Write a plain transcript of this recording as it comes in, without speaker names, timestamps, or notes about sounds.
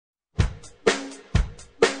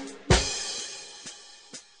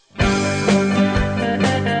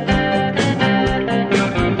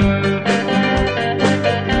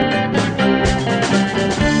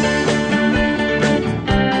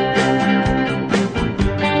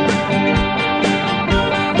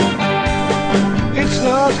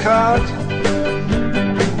not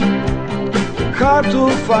hard to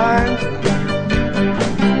find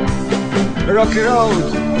a rocky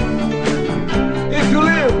road if you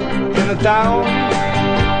live in a town.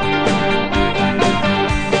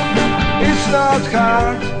 It's not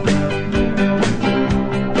hard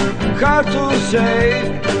to say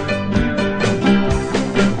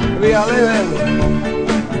we are living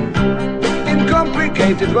in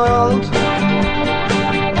complicated world.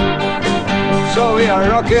 So we are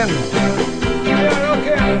rockin',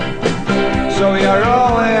 so we are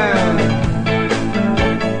rollin',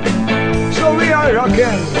 so we are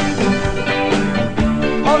rockin'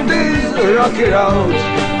 on this rocky road.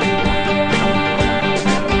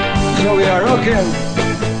 So we are rockin'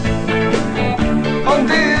 on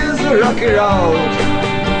this rocky road.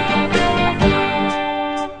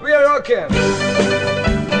 We are rockin'.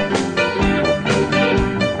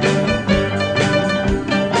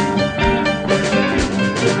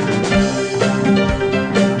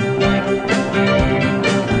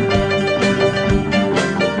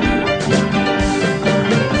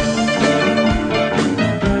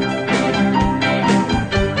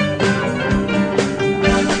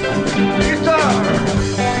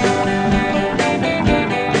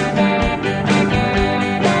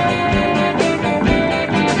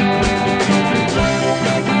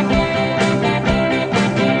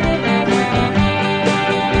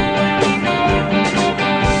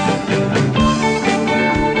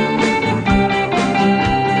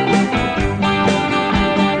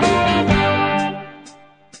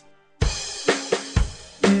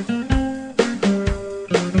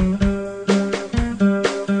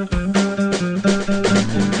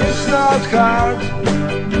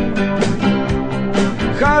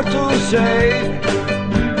 Hard to say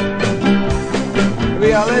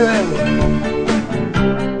we are living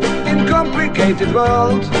in complicated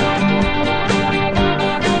world.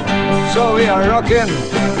 So we are rockin',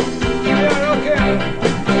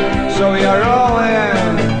 so we are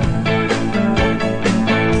rollin',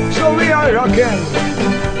 so we are rockin'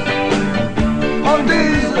 on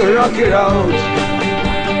this rocky road.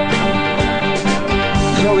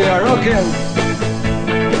 So we are rockin'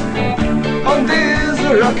 on this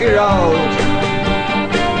rocky road.